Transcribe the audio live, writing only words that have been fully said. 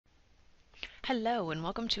Hello and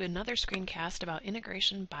welcome to another screencast about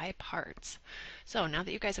integration by parts. So now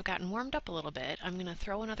that you guys have gotten warmed up a little bit, I'm going to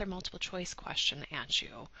throw another multiple choice question at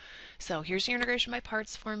you. So here's your integration by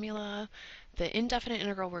parts formula. The indefinite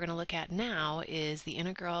integral we're going to look at now is the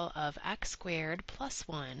integral of x squared plus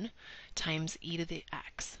 1 times e to the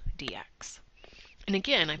x dx. And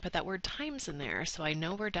again, I put that word times in there, so I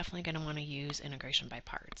know we're definitely going to want to use integration by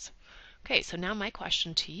parts. Okay, so now my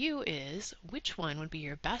question to you is, which one would be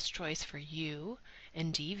your best choice for u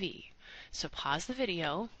and dv? So pause the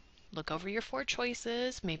video, look over your 4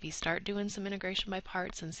 choices, maybe start doing some integration by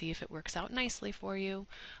parts and see if it works out nicely for you,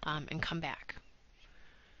 and come back.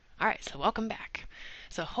 All right, so welcome back.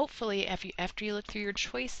 So hopefully after you look through your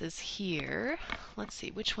choices here, let's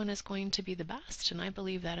see which one is going to be the best, and I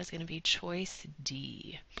believe that is going to be choice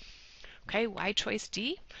D. Okay, why choice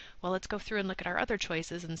D? Well, let's go through and look at our other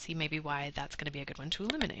choices and see maybe why that's going to be a good one to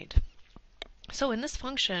eliminate. So in this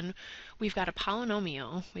function, we've got a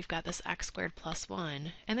polynomial, we've got this x squared plus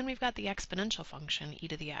 1, and then we've got the exponential function e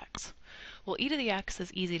to the x. Well, e to the x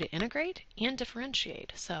is easy to integrate and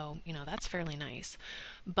differentiate, so that's fairly nice.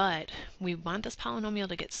 But we want this polynomial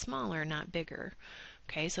to get smaller, not bigger.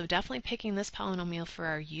 Okay, so definitely picking this polynomial for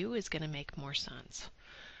our u is going to make more sense.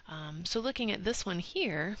 So looking at this one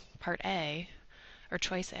here, part A, or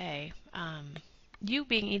choice A, u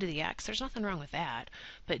being e to the x, there's nothing wrong with that.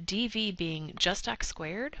 But dv being just x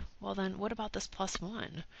squared, well then what about this plus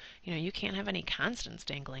 1? You can't have any constants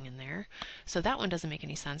dangling in there. So that one doesn't make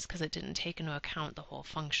any sense because it didn't take into account the whole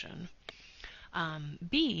function.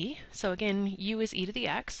 B, so again, u is e to the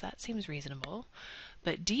x, that seems reasonable.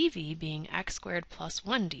 But dv being x squared plus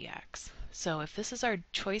 1 dx. So if this is our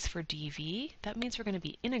choice for dv, that means we're going to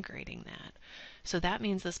be integrating that. So that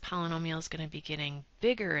means this polynomial is going to be getting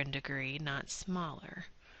bigger in degree, not smaller.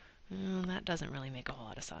 Well, that doesn't really make a whole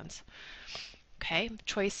lot of sense. Okay,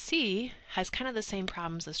 choice C has kind of the same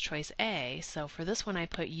problems as choice A. So for this one I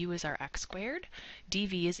put u as our x squared,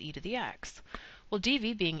 dv is e to the x. Well,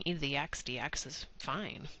 dv being e to the x dx is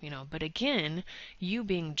fine, but again, u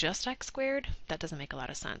being just x squared, that doesn't make a lot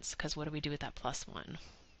of sense, because what do we do with that plus 1?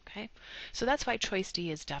 Okay, so that's why choice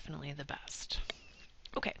D is definitely the best.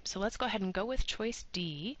 Okay, so let's go ahead and go with choice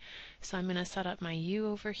D. So I'm going to set up my u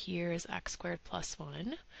over here as x squared plus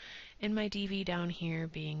 1, and my dv down here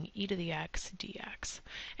being e to the x dx.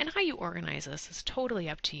 And how you organize this is totally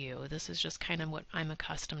up to you. This is just kind of what I'm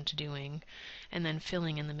accustomed to doing, and then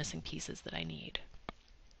filling in the missing pieces that I need.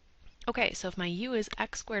 Okay, so if my u is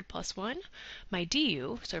x squared plus 1, my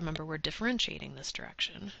du, so remember we're differentiating this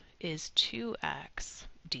direction, is 2x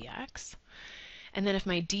dx. And then if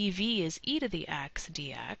my dv is e to the x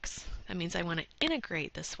dx, that means I want to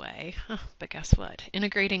integrate this way. But guess what?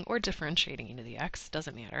 Integrating or differentiating e to the x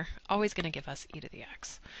doesn't matter. Always going to give us e to the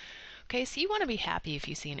x. Okay, so you want to be happy if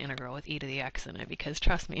you see an integral with e to the x in it, because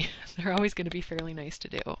trust me, they're always going to be fairly nice to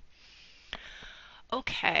do.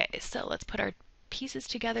 Okay, so let's put our pieces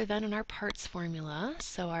together then in our parts formula.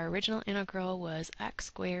 So our original integral was x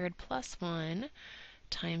squared plus 1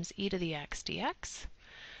 times e to the x dx.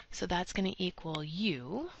 So that's going to equal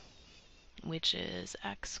u, which is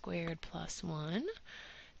x squared plus 1,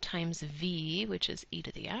 times v, which is e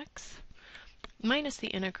to the x, minus the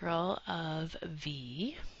integral of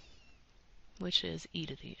v, which is e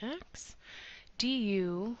to the x,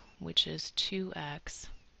 du, which is 2x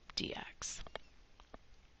dx.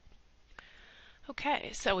 Okay,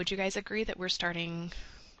 so would you guys agree that we're starting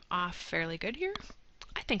off fairly good here?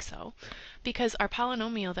 I think so, because our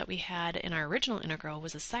polynomial that we had in our original integral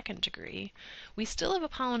was a second degree. We still have a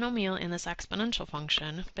polynomial in this exponential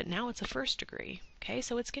function, but now it's a first degree. Okay,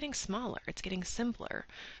 so it's getting smaller, it's getting simpler,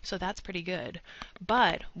 so that's pretty good.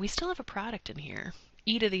 But we still have a product in here.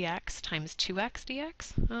 E to the x times 2x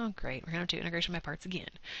dx. Oh, great, we're going to do integration by parts again.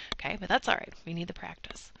 Okay, but that's all right, we need the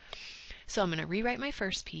practice. So I'm going to rewrite my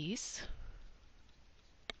first piece.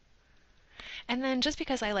 And then just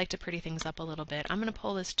because I like to pretty things up a little bit, I'm going to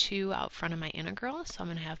pull this 2 out front of my integral. So I'm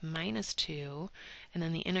going to have minus 2, and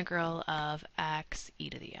then the integral of x e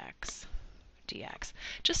to the x dx.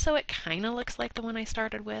 Just so it kind of looks like the one I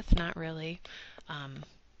started with, not really.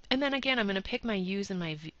 And then again, I'm going to pick my u's and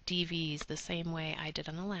my dv's the same way I did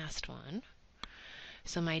on the last one.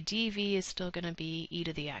 So my dv is still going to be e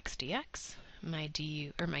to the x dx. My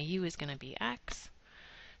u is going to be x.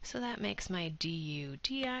 So that makes my du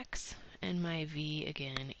dx. And my v,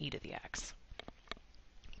 again, e to the x.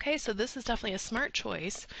 Okay, so this is definitely a smart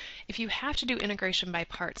choice. If you have to do integration by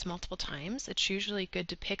parts multiple times, it's usually good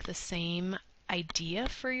to pick the same idea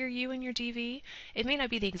for your u and your dv. It may not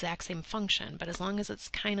be the exact same function, but as long as it's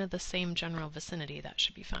kind of the same general vicinity, that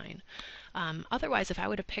should be fine. Otherwise, if I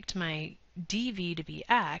would have picked my dv to be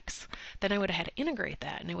x, then I would have had to integrate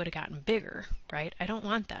that, and it would have gotten bigger, right? I don't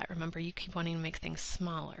want that. Remember, you keep wanting to make things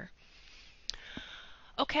smaller.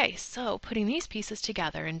 Okay, so putting these pieces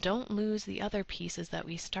together, and don't lose the other pieces that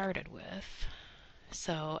we started with.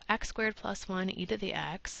 So x squared plus 1 e to the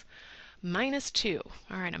x minus 2.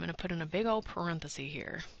 All right, I'm going to put in a big old parenthesis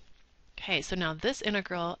here. Okay, so now this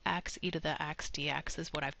integral x e to the x dx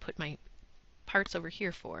is what I've put my parts over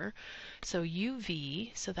here for. So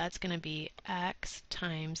uv, so that's going to be x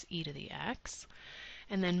times e to the x,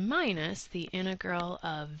 and then minus the integral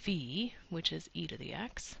of v, which is e to the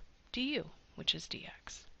x, du, which is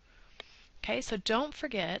dx. Okay, so don't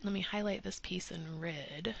forget, let me highlight this piece in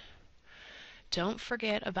red. Don't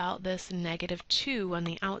forget about this negative 2 on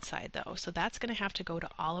the outside though, so that's going to have to go to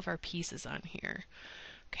all of our pieces on here.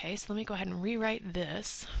 Okay, so let me go ahead and rewrite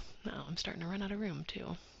this. Oh, I'm starting to run out of room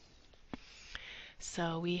too.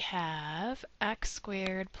 So we have x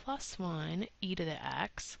squared plus 1 e to the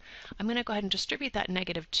x. I'm going to go ahead and distribute that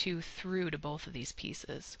negative 2 through to both of these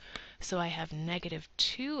pieces. So I have negative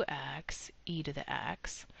 2x e to the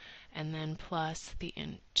x, and then plus the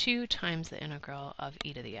 2 times the integral of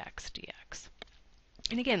e to the x dx.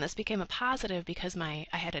 And again, this became a positive because I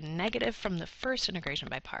had a negative from the first integration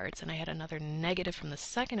by parts, and I had another negative from the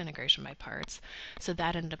second integration by parts, so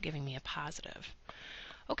that ended up giving me a positive.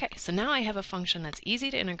 Okay, so now I have a function that's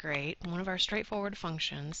easy to integrate, one of our straightforward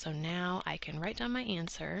functions, so now I can write down my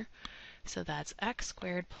answer. So that's x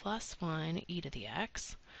squared plus 1 e to the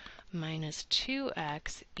x minus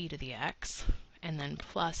 2x e to the x, and then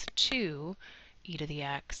plus 2 e to the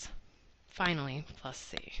x, finally plus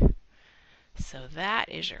c. So that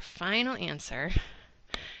is your final answer.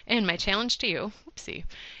 And my challenge to you, oopsie,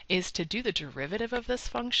 is to do the derivative of this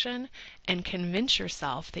function and convince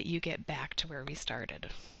yourself that you get back to where we started.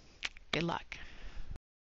 Good luck.